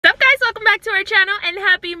back to our channel and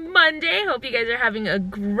happy Monday. Hope you guys are having a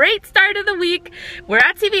great start of the week. We're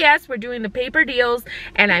at CVS, we're doing the paper deals,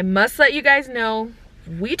 and I must let you guys know,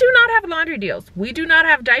 we do not have laundry deals. We do not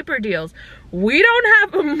have diaper deals. We don't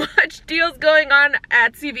have much deals going on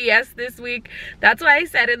at CVS this week. That's why I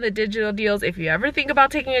said in the digital deals, if you ever think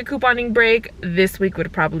about taking a couponing break, this week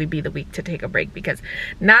would probably be the week to take a break because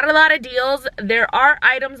not a lot of deals. There are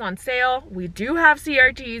items on sale. We do have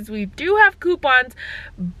CRTs, we do have coupons,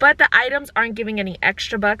 but the items aren't giving any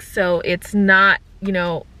extra bucks, so it's not, you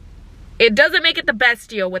know, it doesn't make it the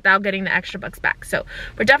best deal without getting the extra bucks back. So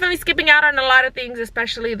we're definitely skipping out on a lot of things,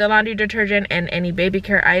 especially the laundry detergent and any baby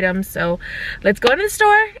care items. So let's go to the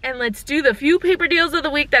store and let's do the few paper deals of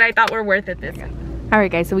the week that I thought were worth it this week.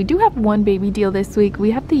 Alright guys, so we do have one baby deal this week.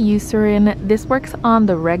 We have the Eucerin. This works on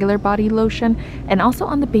the regular body lotion and also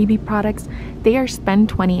on the baby products. They are spend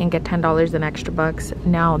 $20 and get $10 in extra bucks.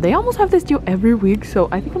 Now they almost have this deal every week, so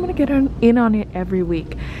I think I'm gonna get in on it every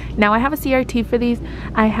week. Now I have a CRT for these.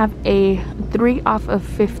 I have a 3 off of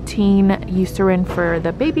 15 Eucerin for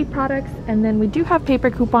the baby products, and then we do have paper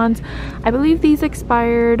coupons. I believe these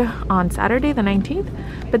expired on Saturday the 19th,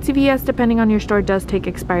 but CVS, depending on your store, does take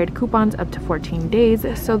expired coupons up to 14 days.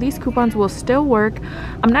 So these coupons will still work.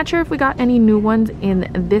 I'm not sure if we got any new ones in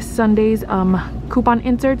this Sunday's coupon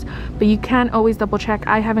inserts, but you can always double check.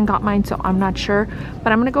 I haven't got mine, so I'm not sure,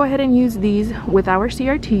 but I'm gonna go ahead and use these with our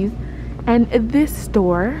CRTs. And this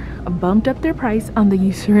store bumped up their price on the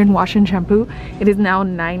Eucerin wash and shampoo. It is now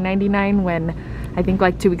 $9.99 when I think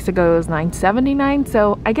like 2 weeks ago it was $9.79.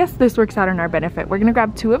 So I guess this works out in our benefit. We're gonna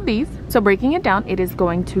grab 2 of these. So breaking it down, it is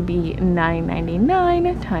going to be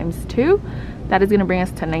 $9.99 times 2. That is going to bring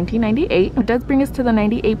us to $19.98. It does bring us to the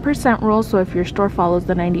 98% rule. So if your store follows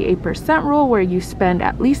the 98% rule, where you spend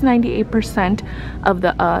at least 98% of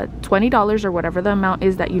the $20 or whatever the amount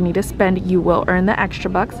is that you need to spend, you will earn the extra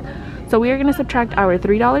bucks. So we are going to subtract our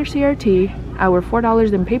 $3 CRT, our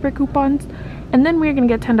 $4 in paper coupons, and then we're going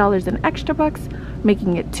to get $10 in extra bucks,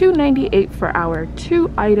 making it $2.98 for our 2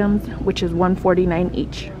 items, which is $1.49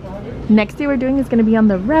 each. Next thing we're doing is going to be on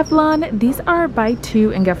the Revlon. These are buy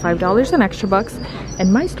 2 and get $5 in extra bucks,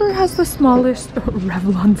 and my store has the smallest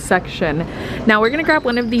Revlon section. Now we're going to grab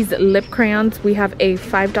one of these lip crayons. We have a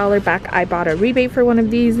 $5 back. I bought a rebate for one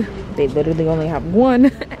of these. They literally only have one.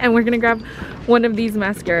 And we're going to grab one of these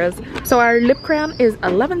mascaras. So our lip crayon is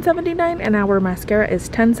 $11.79 and our mascara is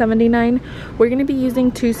 $10.79. We're going to be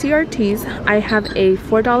using 2 CRTs. I have a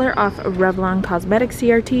 $4 off Revlon Cosmetic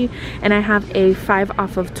CRT, and I have a 5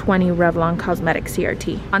 off of 20 Revlon Cosmetic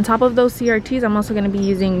CRT. On top of those CRTs, I'm also going to be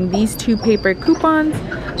using these 2 paper coupons.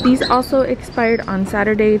 These also expired on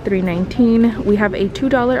Saturday, $3.19. We have a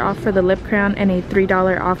 $2 off for the lip crayon and a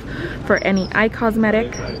 $3 off for any eye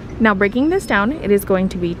cosmetic. Now breaking this down, it is going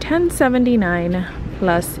to be $10.79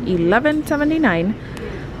 plus $11.79.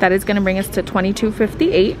 That is going to bring us to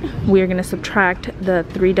 $22.58. We are going to subtract the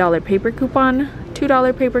 $3 paper coupon,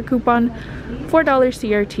 $2 paper coupon, $4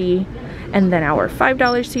 CRT, and then our $5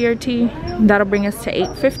 CRT. That'll bring us to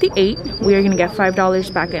 $8.58. We are going to get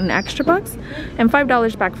 $5 back in extra bucks, and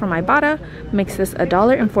 $5 back from Ibotta makes this a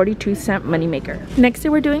 $1.42 moneymaker. Next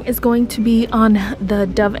thing we're doing is going to be on the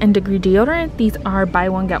Dove and Degree deodorant. These are buy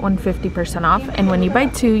 1 get 1 50% off, and when you buy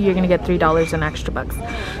 2 you're going to get $3 in extra bucks.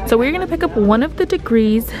 So we're going to pick up one of the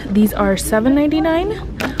Degrees. These are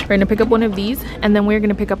 $7.99. We're going to pick up one of these, and then we're going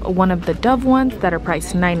to pick up one of the Dove ones that are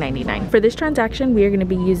priced $9.99. For this transaction, we are going to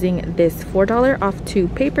be using this $4 off 2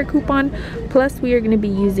 paper coupon, plus we are going to be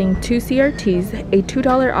using 2 CRTs, a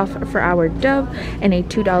 $2 off for our Dove, and a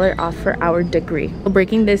 $2 off for our Degree.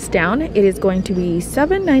 Breaking this down, it is going to be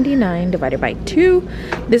 $7.99 divided by 2.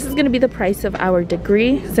 This is going to be the price of our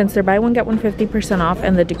Degree. Since they're buy 1 get 1 50% off,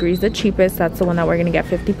 and the Degree is the cheapest, that's the one that we're going to get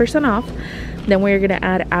 50% off. Then we're going to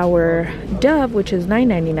add our Dove, which is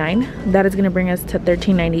 $9.99. That is going to bring us to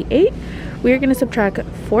 $13.98. We are going to subtract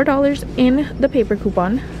 $4 in the paper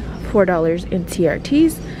coupon, $4 in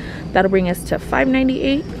CRTs. That'll bring us to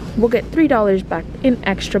 $5.98. We'll get $3 back in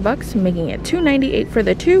extra bucks, making it $2.98 for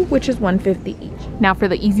the 2, which is $1.50 each. Now for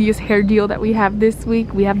the easiest hair deal that we have this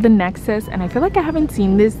week, we have the Nexus, and I feel like I haven't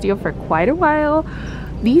seen this deal for quite a while.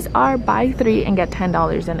 These are buy 3 and get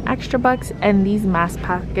 $10 in extra bucks, and these mask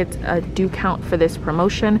packets do count for this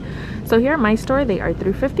promotion. So here at my store, they are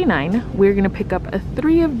 $3.59. We're gonna pick up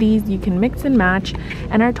 3 of these. You can mix and match,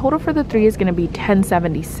 and our total for the 3 is gonna be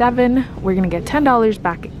 $10.77. We're gonna get $10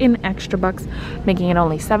 back in extra bucks, making it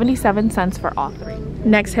only 77 cents for all 3.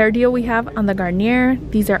 Next hair deal we have on the Garnier.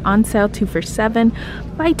 These are on sale 2 for $7.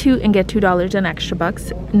 Buy 2 and get $2 in extra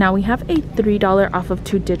bucks. Now we have a $3 off of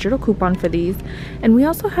 2 digital coupon for these, and we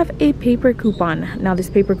also have a paper coupon. Now this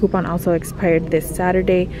paper coupon also expired this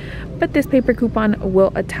Saturday, but this paper coupon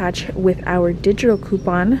will attach with our digital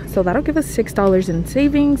coupon, so that'll give us $6 in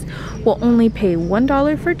savings. We'll only pay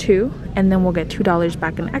 $1 for 2, and then we'll get $2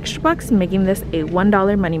 back in extra bucks, making this a $1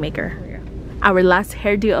 moneymaker. Our last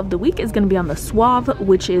hair deal of the week is going to be on the Suave,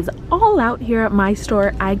 which is all out here at my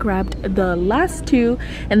store. I grabbed the last 2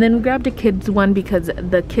 and then grabbed a kids one because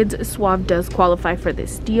the kids Suave does qualify for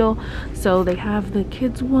this deal. So they have the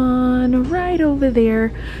kids one right over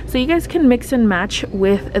there. So you guys can mix and match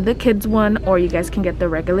with the kids one, or you guys can get the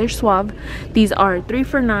regular Suave. These are 3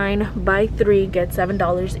 for $9, buy 3, get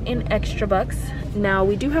 $7 in extra bucks. Now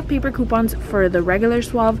we do have paper coupons for the regular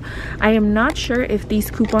Suave. I am not sure if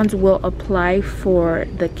these coupons will apply for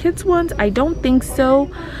the kids ones. I don't think so,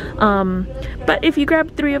 but if you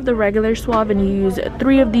grab 3 of the regular Suave and you use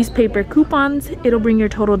 3 of these paper coupons, it'll bring your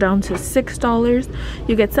total down to $6.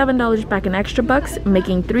 You get $7 back in extra bucks,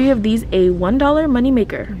 making 3 of these a $1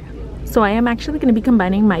 moneymaker. So I am actually going to be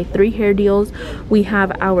combining my 3 hair deals. We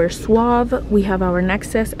have our Suave, we have our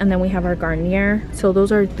Nexus, and then we have our Garnier. So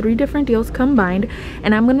those are 3 different deals combined,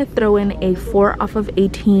 and I'm going to throw in a 4 off of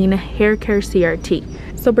 18 hair care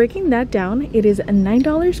CRT. So breaking that down, it is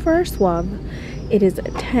 $9 for our Suave, it is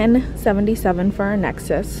 $10.77 for our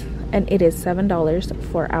Nexus, and it is $7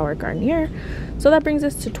 for our Garnier. So that brings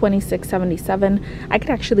us to $26.77. I could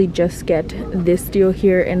actually just get this deal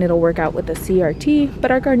here and it'll work out with the CRT,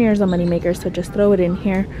 but our Garnier is a moneymaker, so just throw it in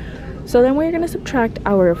here. So then we're going to subtract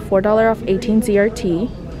our $4 off 18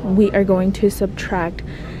 CRT. We are going to subtract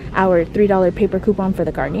our $3 paper coupon for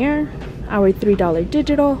the Garnier, our $3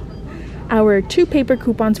 digital, our 2 paper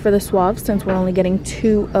coupons for the Suave, since we're only getting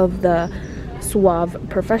 2 of the Suave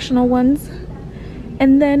professional ones,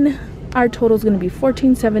 and then our total is going to be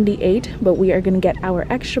 $14.78, but we are going to get our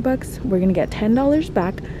extra bucks. We're going to get $10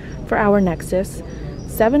 back for our Nexus,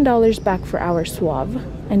 $7 back for our Suave,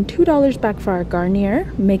 and $2 back for our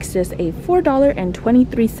Garnier. Makes this a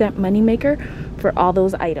 $4.23 moneymaker for all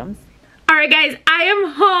those items. Alright guys, I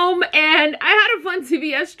am home and I had a fun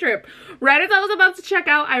CVS trip. Right as I was about to check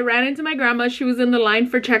out, I ran into my grandma. She was in the line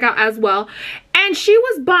for checkout as well. And she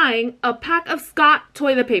was buying a pack of Scott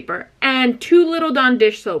toilet paper and 2 little Dawn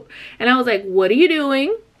dish soap. And I was like, what are you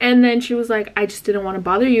doing? And then she was like, I just didn't want to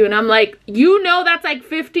bother you. And I'm like, you know that's like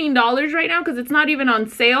 $15 right now because it's not even on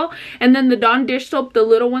sale. And then the Dawn dish soap, the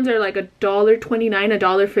little ones are like $1.29,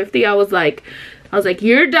 $1.50. I was like,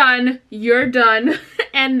 you're done, you're done.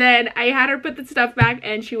 And then I had her put the stuff back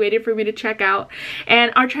and she waited for me to check out,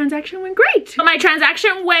 and our transaction went great. So my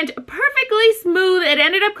transaction went perfectly smooth. It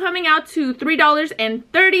ended up coming out to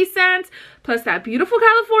 $3.30 plus that beautiful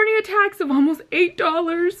California tax of almost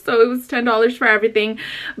 $8. So it was $10 for everything,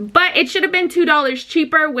 but it should have been $2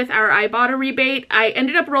 cheaper with our Ibotta rebate. I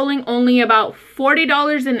ended up rolling only about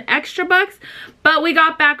 $40 in extra bucks, but we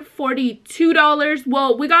got back $42.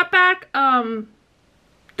 Well, we got back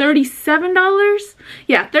 $37.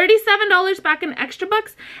 Yeah, $37 back in extra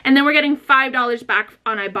bucks, and then we're getting $5 back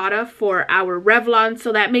on Ibotta for our Revlon,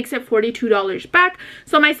 so that makes it $42 back.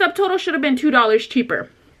 So my subtotal should have been $2 cheaper,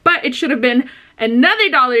 but it should have been another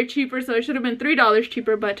 $1 cheaper, so it should have been $3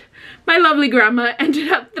 cheaper. But my lovely grandma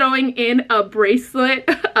ended up throwing in a bracelet,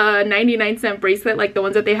 a 99-cent bracelet, like the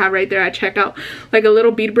ones that they have right there at checkout, like a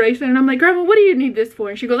little bead bracelet. And I'm like, Grandma, what do you need this for?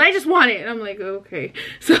 And she goes, I just want it. And I'm like, okay.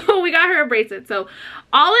 So we got her a bracelet. So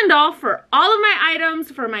all in all, for all of my items,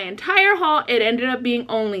 for my entire haul, it ended up being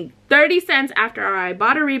only 30 cents after our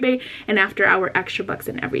Ibotta rebate and after our extra bucks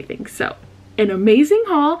and everything. So an amazing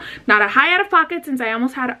haul. Not a high out of pocket since I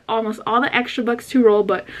almost had almost all the extra bucks to roll,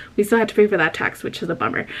 but we still had to pay for that tax, which is a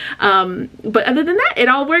bummer. But other than that, it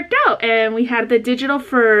all worked out, and we had the digital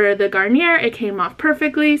for the Garnier. It came off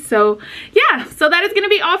perfectly. So yeah, so that is going to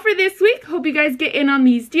be all for this week. Hope you guys get in on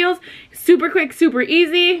these deals. Super quick, super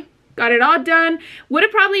easy. Got it all done. Would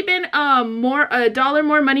have probably been a $1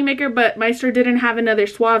 more moneymaker, but my store didn't have another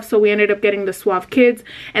Suave, so we ended up getting the Suave Kids,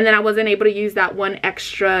 and then I wasn't able to use that $1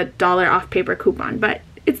 extra off paper coupon, but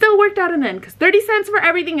it still worked out in the end because 30 cents for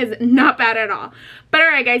everything is not bad at all. But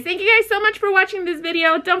alright guys, thank you guys so much for watching this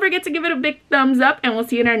video. Don't forget to give it a big thumbs up, and we'll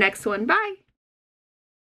see you in our next one. Bye!